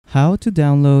how to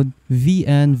download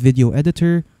VN Video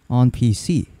Editor on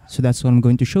PC. So that's what I'm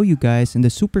going to show you guys in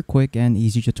this super quick and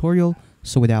easy tutorial.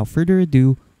 So without further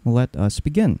ado, let us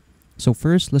begin. So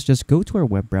first, let's just go to our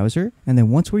web browser, and then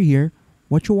once we're here,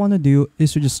 what you want to do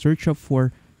is to just search up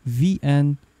for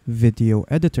VN Video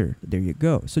Editor. There you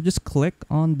go. So just click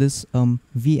on this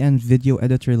VN Video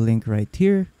Editor link right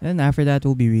here, and after that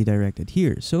we'll be redirected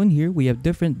here. So in here we have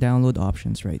different download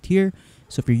options right here.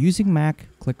 So if you're using Mac,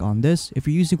 click on this. If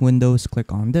you're using Windows,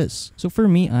 click on this. So for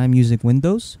me, I'm using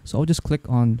Windows, so I'll just click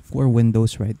on for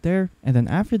Windows right there, and then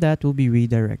after that we'll be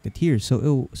redirected here.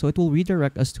 So it will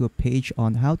redirect us to a page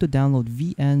on how to download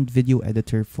VN Video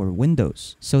Editor for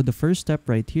Windows. So the first step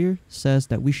right here says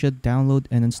that we should download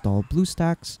and install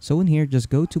BlueStacks. So in here, just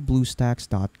go to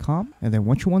bluestacks.com, and then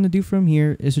what you want to do from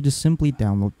here is to just simply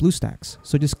download BlueStacks.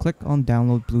 So just click on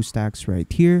download BlueStacks right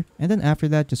here, and then after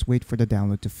that, just wait for the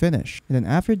download to finish. And then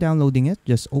after downloading it,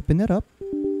 just open it up.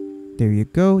 There you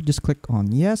go. Just click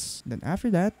on yes. Then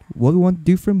after that, what we want to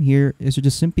do from here is to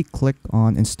just simply click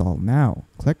on install now.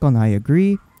 Click on I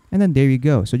agree. And then there you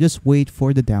go. So just wait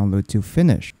for the download to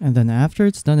finish. And then after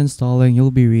it's done installing,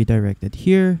 you'll be redirected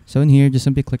here. So in here, just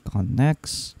simply click on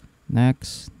next,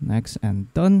 next, next,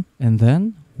 and done. And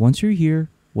then once you're here,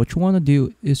 what you want to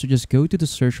do is to just go to the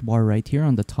search bar right here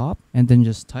on the top, and then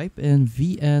just type in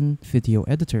VN Video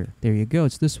Editor. There you go.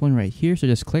 It's this one right here. So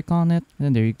just click on it, and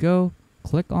then there you go.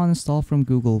 Click on install from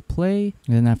Google Play,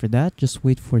 and then after that, just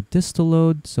wait for this to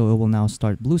load. So it will now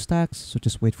start BlueStacks, so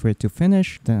just wait for it to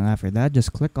finish. Then after that,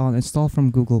 just click on install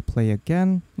from Google Play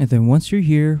again. And then once you're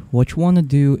here, what you want to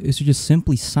do is to just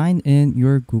simply sign in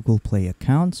your Google Play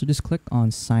account. So just click on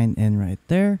sign in right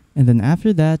there. And then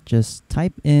after that, just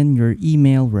type in your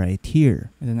email right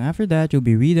here. And then after that, you'll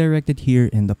be redirected here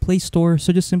in the Play Store.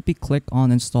 So just simply click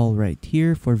on install right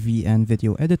here for VN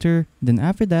Video Editor. Then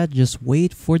after that, just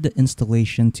wait for the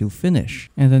installation to finish.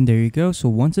 And then there you go. So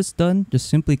once it's done, just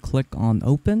simply click on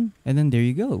open. And then there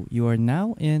you go. You are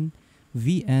now in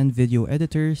VN Video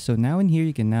Editor. So now in here,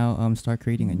 you can now start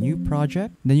creating a new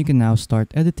project. Then you can now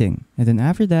start editing. And then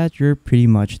after that, you're pretty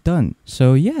much done.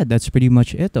 So yeah, that's pretty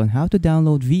much it on how to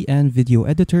download VN Video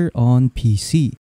Editor on PC.